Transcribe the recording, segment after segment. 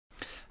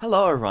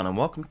Hello everyone and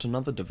welcome to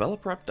another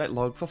developer update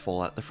log for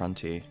Fallout the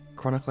Frontier,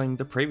 chronicling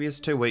the previous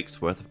 2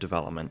 weeks worth of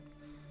development.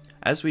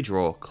 As we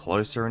draw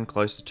closer and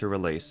closer to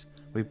release,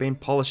 we've been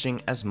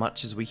polishing as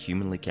much as we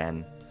humanly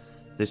can.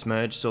 This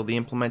merge saw the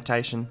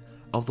implementation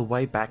of the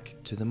way back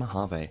to the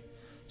Mojave,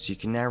 so you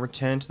can now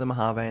return to the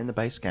Mojave in the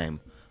base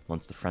game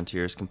once the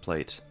Frontier is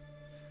complete.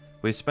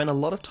 We've spent a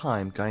lot of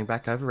time going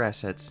back over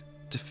assets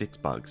to fix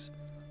bugs.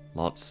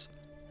 Lots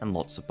and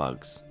lots of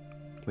bugs.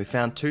 We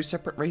found 2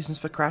 separate reasons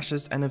for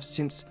crashes and have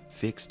since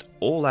fixed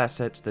all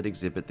assets that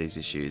exhibit these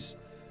issues.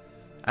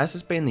 As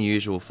has been the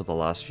usual for the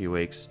last few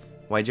weeks,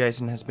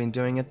 Jason has been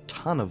doing a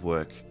ton of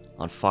work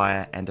on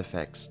fire and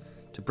effects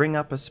to bring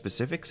up a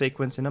specific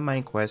sequence in a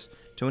main quest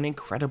to an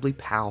incredibly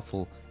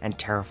powerful and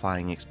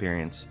terrifying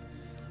experience.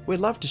 We'd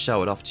love to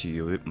show it off to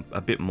you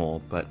a bit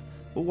more, but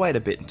we'll wait a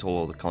bit until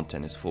all the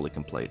content is fully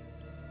complete.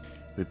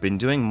 We've been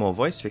doing more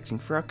voice fixing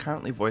for our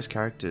currently voiced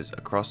characters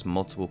across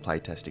multiple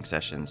playtesting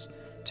sessions,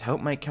 to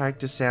help make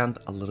characters sound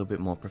a little bit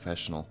more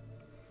professional.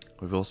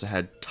 We've also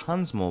had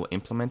tons more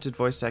implemented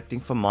voice acting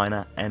for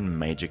minor and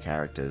major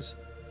characters.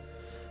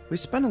 We've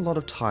spent a lot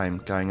of time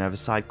going over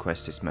side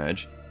quests this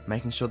merge,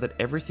 making sure that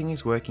everything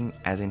is working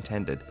as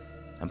intended,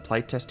 and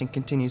playtesting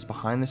continues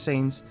behind the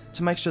scenes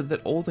to make sure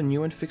that all the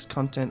new and fixed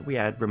content we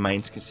add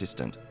remains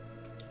consistent.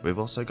 We've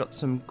also got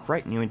some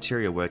great new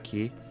interior work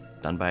here,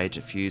 done by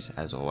Agent Fuse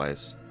as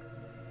always.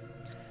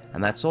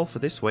 And that's all for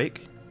this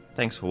week.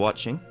 Thanks for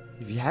watching.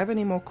 If you have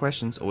any more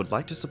questions or would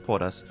like to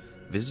support us,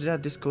 visit our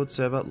Discord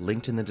server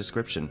linked in the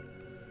description.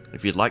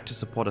 If you'd like to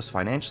support us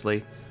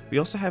financially, we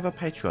also have a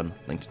Patreon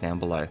linked down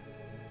below.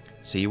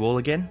 See you all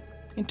again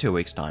in 2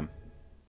 weeks' time.